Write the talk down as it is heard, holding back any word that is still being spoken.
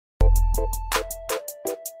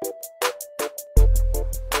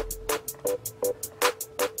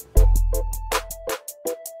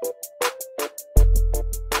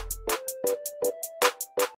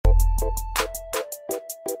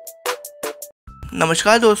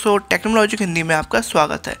नमस्कार दोस्तों, टेक्नोलॉजी हिंदी में आपका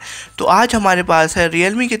स्वागत है। तो आज हमारे पास है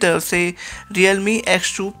Realme की तरफ से Realme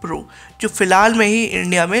X2 Pro, जो फ़िलहाल में ही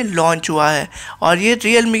इंडिया में लॉन्च हुआ है और ये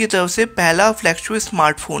Realme की तरफ से पहला फ्लैगशिप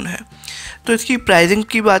स्मार्टफोन है। तो इसकी प्राइसिंग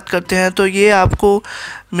की बात करते हैं तो ये आपको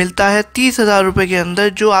मिलता है 30,000 रुपये के अंदर,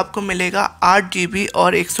 जो आपको मिलेगा 8 GB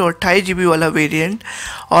और 128 GB वाला वेरिएंट,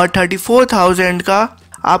 और 34,000 का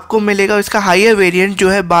आपको मिलेगा इसका हाइयर वेरिएंट जो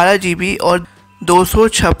है 12 GB और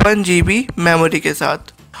 256 GB मेमोरी के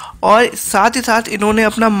साथ। और साथ ही साथ इन्होंने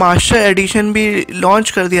अपना मास्टर एडिशन भी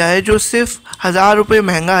लॉन्च कर दिया है, जो सिर्फ 1,000 रुपये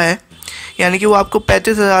महंगा है, यानी कि वो आपको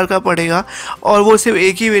 35,000 का पड़ेगा और वो सिर्फ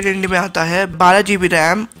एक ही वेरिएंट में आता है 12 GB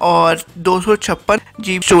रैम और 256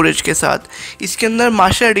 GB स्टोरेज के साथ। इसके अंदर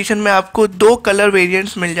मास्टर एडिशन में आपको 2 कलर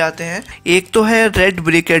वेरिएंट्स मिल जाते हैं। एक तो है रेड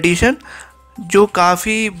ब्रिक एडिशन, जो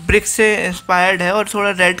काफ़ी ब्रिक से इंस्पायर्ड है और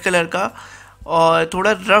थोड़ा रेड कलर का और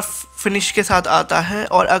थोड़ा रफ फिनिश के साथ आता है,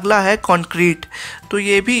 और अगला है कंक्रीट, तो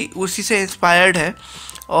ये भी उसी से इंस्पायर्ड है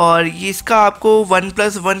और ये इसका आपको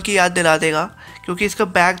 1+1 की याद दिला देगा, क्योंकि इसका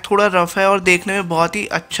बैग थोड़ा रफ है और देखने में बहुत ही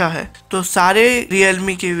अच्छा है। तो सारे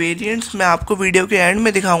Realme के वेरिएंट्स मैं आपको वीडियो के एंड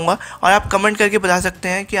में दिखाऊंगा और आप कमेंट करके बता सकते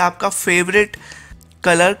हैं कि आपका फेवरेट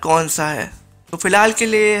कलर कौन सा है। तो फिलहाल के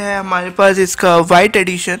लिए है हमारे पास इसका वाइट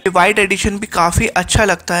एडिशन। वाइट एडिशन भी काफ़ी अच्छा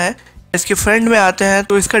लगता है। इसके फ्रंट में आते हैं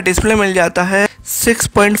तो इसका डिस्प्ले मिल जाता है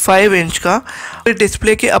 6.5 इंच का।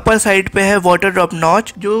 डिस्प्ले के अपर साइड पे है वाटर ड्रॉप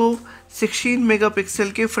नॉच, जो 16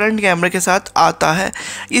 मेगापिक्सल के फ्रंट कैमरे के साथ आता है।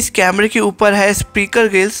 इस कैमरे के ऊपर है स्पीकर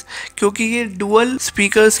ग्रिल्स, क्योंकि ये डुअल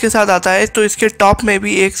स्पीकर्स के साथ आता है, तो इसके टॉप में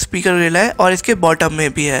भी एक स्पीकर ग्रिल है और इसके बॉटम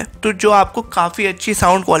में भी है, तो जो आपको काफ़ी अच्छी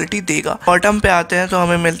साउंड क्वालिटी देगा। बॉटम पे आते हैं तो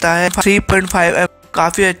हमें मिलता है 3.5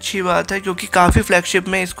 काफ़ी अच्छी बात है, क्योंकि काफ़ी फ्लैगशिप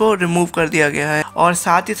में इसको रिमूव कर दिया गया है। और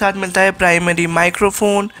साथ ही साथ मिलता है प्राइमरी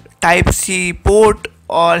माइक्रोफोन, टाइप सी पोर्ट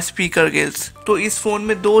और स्पीकर गिल्स। तो इस फ़ोन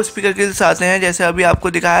में 2 स्पीकर गिल्स आते हैं, जैसे अभी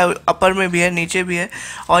आपको दिखाया, अपर में भी है, नीचे भी है,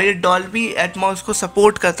 और ये डॉल्बी एटमॉस को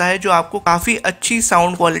सपोर्ट करता है, जो आपको काफ़ी अच्छी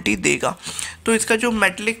साउंड क्वालिटी देगा। तो इसका जो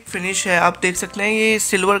मेटेलिक फिनिश है आप देख सकते हैं, ये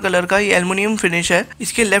सिल्वर कलर का, ये एल्युमिनियम फिनिश है।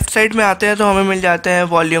 इसके लेफ्ट साइड में आते हैं तो हमें मिल जाते हैं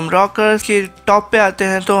वॉल्यूम रॉकर्स। के टॉप पे आते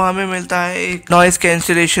हैं तो हमें मिलता है एक नॉइस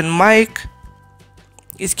कैंसिलेशन माइक।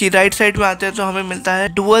 इसकी राइट साइड में आते हैं तो हमें मिलता है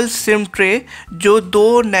डुअल सिम ट्रे, जो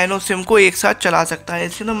 2 नैनो सिम को एक साथ चला सकता है।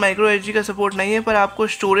 इसके अंदर माइक्रो एसडी का सपोर्ट नहीं है, पर आपको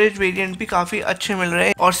स्टोरेज वेरिएंट भी काफ़ी अच्छे मिल रहे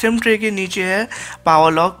हैं। और सिम ट्रे के नीचे है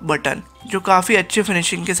पावर लॉक बटन, जो काफ़ी अच्छे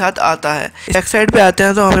फिनिशिंग के साथ आता है। बैक साइड पे आते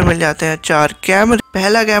हैं तो हमें मिल जाते हैं 4 कैमरे।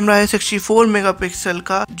 पहला कैमरा है 64 मेगापिक्सल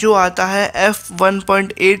का, जो आता है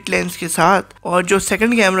f1.8 लेंस के साथ, और जो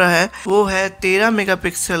सेकंड कैमरा है वो है 13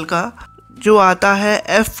 मेगापिक्सल का, जो आता है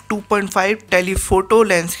f2.5 टेलीफोटो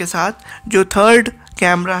लेंस के साथ। जो थर्ड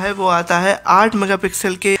कैमरा है वो आता है 8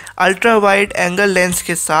 मेगापिक्सल के अल्ट्रा वाइड एंगल लेंस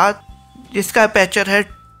के साथ, जिसका अपर्चर है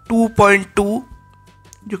 2.2,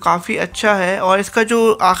 जो काफ़ी अच्छा है। और इसका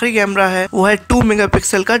जो आखिरी कैमरा है वो है 2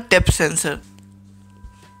 मेगापिक्सल का डेप्थ सेंसर,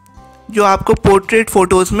 जो आपको पोर्ट्रेट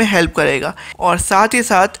फोटोज़ में हेल्प करेगा। और साथ ही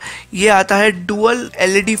साथ ये आता है डुअल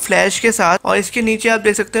LED फ्लैश के साथ। और इसके नीचे आप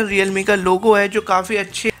देख सकते हैं Realme का लोगो है, जो काफ़ी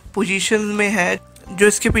अच्छे पोजीशन में है। जो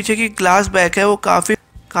इसके पीछे की ग्लास बैक है वो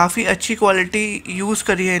काफ़ी अच्छी क्वालिटी यूज़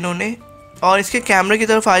करी है इन्होंने। और इसके कैमरे की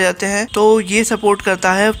तरफ आ जाते हैं तो ये सपोर्ट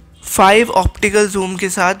करता है 5 ऑप्टिकल जूम के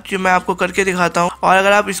साथ, जो मैं आपको करके दिखाता हूँ। और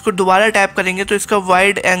अगर आप इसको दोबारा टैप करेंगे तो इसका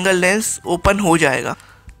वाइड एंगल लेंस ओपन हो जाएगा।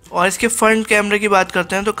 और इसके फ्रंट कैमरे की बात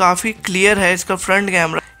करते हैं तो काफ़ी क्लियर है इसका फ्रंट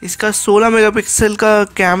कैमरा। इसका 16 मेगापिक्सल का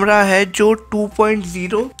कैमरा है, जो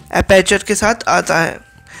 2.0 अपर्चर के साथ आता है।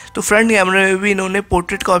 तो फ्रंट कैमरे में भी इन्होंने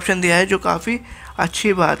पोर्ट्रेट का ऑप्शन दिया है, जो काफ़ी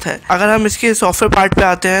अच्छी बात है। अगर हम इसके सॉफ्टवेयर पार्ट पे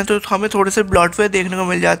आते हैं तो हमें थोड़े से ब्लॉटवेयर देखने को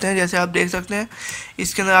मिल जाते हैं। जैसे आप देख सकते हैं,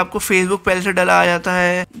 इसके अंदर आपको फेसबुक पहले से डला आ जाता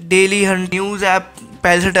है, डेली हंट न्यूज़ ऐप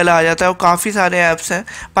पहले से डला आ जाता है, और काफ़ी सारे ऐप्स हैं,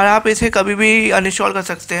 पर आप इसे कभी भी अनइंस्टॉल कर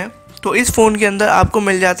सकते हैं। तो इस फ़ोन के अंदर आपको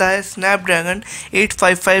मिल जाता है स्नैपड्रैगन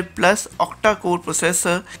 855 प्लस octa-core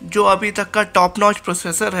प्रोसेसर, जो अभी तक का टॉप नॉच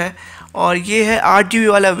प्रोसेसर है। और ये है 8 GB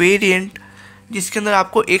वाला वेरिएंट, जिसके अंदर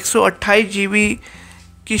आपको 128 GB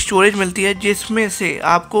की स्टोरेज मिलती है, जिसमें से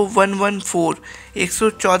आपको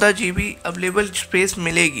 114 GB अवेलेबल स्पेस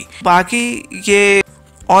मिलेगी। बाकी ये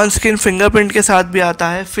ऑन स्क्रीन फिंगरप्रिंट के साथ भी आता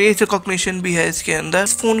है, फेस रिकॉग्निशन भी है इसके अंदर।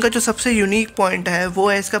 इस फ़ोन का जो सबसे यूनिक पॉइंट है वो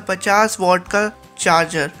है इसका 50 वाट का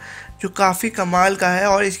चार्जर, जो काफ़ी कमाल का है।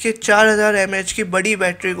 और इसके 4000 mAh की बड़ी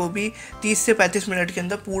बैटरी को भी 30 से 35 मिनट के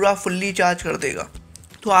अंदर पूरा फुल्ली चार्ज कर देगा।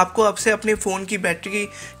 तो आपको अब से अपने फ़ोन की बैटरी की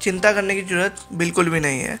चिंता करने की ज़रूरत बिल्कुल भी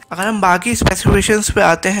नहीं है। अगर हम बाकी स्पेसिफिकेशंस पे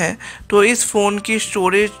आते हैं तो इस फ़ोन की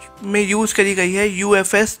स्टोरेज में यूज़ करी गई है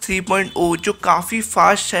UFS 3.0 जो काफ़ी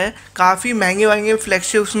फास्ट है। काफ़ी महंगे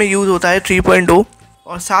फ्लैगशिप्स में यूज़ होता है 3.0।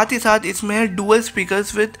 और साथ ही साथ इसमें है dual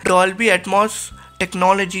speakers with Dolby Atmos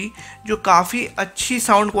technology जो काफ़ी अच्छी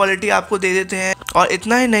साउंड क्वालिटी आपको दे देते हैं। और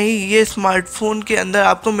इतना ही नहीं, ये स्मार्टफोन के अंदर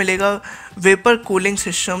आपको मिलेगा वेपर कूलिंग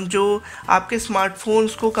सिस्टम जो आपके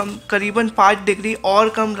स्मार्टफोन्स को करीबन 5 डिग्री और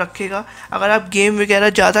कम रखेगा। अगर आप गेम वगैरह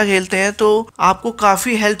ज़्यादा खेलते हैं तो आपको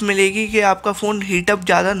काफ़ी हेल्प मिलेगी कि आपका फ़ोन हीटअप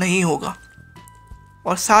ज़्यादा नहीं होगा।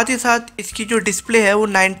 और साथ ही साथ इसकी जो डिस्प्ले है वो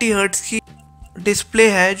 90 हर्ट्ज़ की डिस्प्ले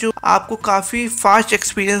है जो आपको काफ़ी फास्ट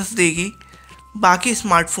एक्सपीरियंस देगी बाकी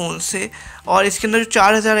स्मार्टफोन से। और इसके अंदर जो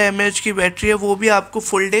 4000 mAh की बैटरी है वो भी आपको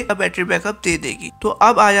फुल डे का बैटरी बैकअप दे देगी। तो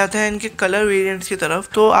अब आ जाते हैं इनके कलर वेरिएंट्स की तरफ।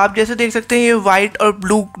 तो आप जैसे देख सकते हैं ये वाइट और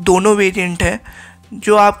ब्लू दोनों वेरिएंट है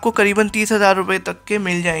जो आपको करीबन 30,000 रुपये तक के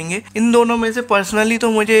मिल जाएंगे। इन दोनों में से पर्सनली तो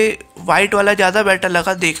मुझे वाइट वाला ज़्यादा बेटर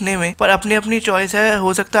लगा देखने में, पर अपनी अपनी चॉइस है।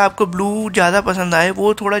 हो सकता है आपको ब्लू ज़्यादा पसंद आए,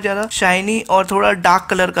 वो थोड़ा ज़्यादा शाइनी और थोड़ा डार्क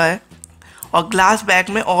कलर का है और ग्लास बैक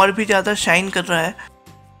में और भी ज़्यादा शाइन कर रहा है।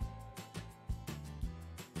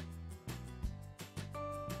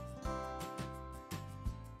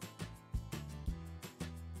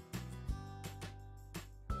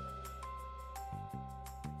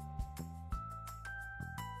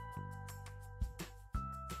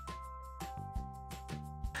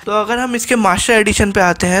 तो अगर हम इसके मास्टर एडिशन पे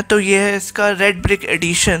आते हैं तो ये है इसका रेड ब्रिक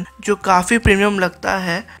एडिशन जो काफ़ी प्रीमियम लगता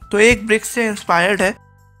है। तो एक ब्रिक से इंस्पायर्ड है।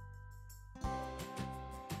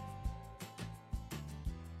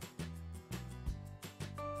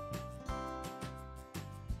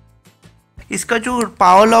 इसका जो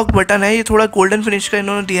पावर लॉक बटन है ये थोड़ा गोल्डन फिनिश का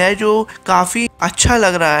इन्होंने दिया है जो काफ़ी अच्छा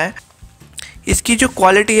लग रहा है। इसकी जो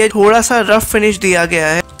क्वालिटी है थोड़ा सा रफ फिनिश दिया गया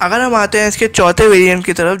है। अगर हम आते हैं इसके चौथे वेरिएंट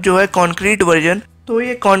की तरफ जो है कॉन्क्रीट वर्जन, तो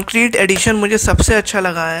ये कॉन्क्रीट एडिशन मुझे सबसे अच्छा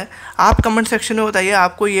लगा है। आप कमेंट सेक्शन में बताइए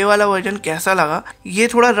आपको ये वाला वर्जन कैसा लगा। ये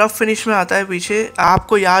थोड़ा रफ फिनिश में आता है पीछे।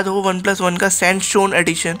 आपको याद हो OnePlus 1 का सैंडस्टोन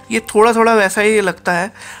एडिशन, ये थोड़ा वैसा ही लगता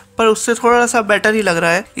है पर उससे थोड़ा सा बेटर ही लग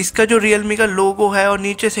रहा है। इसका जो Realme का लोगो है और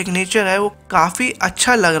नीचे सिग्नेचर है वो काफ़ी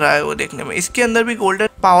अच्छा लग रहा है वो देखने में। इसके अंदर भी गोल्डन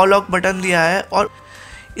पावर लॉक बटन दिया है और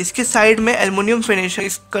इसके साइड में एल्युमिनियम फिनिश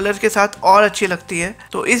इस कलर के साथ और अच्छी लगती है।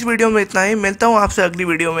 तो इस वीडियो में इतना ही, मिलता हूँ आपसे अगली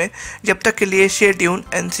वीडियो में। जब तक के लिए स्टे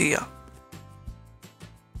ट्यून्ड एंड सी या।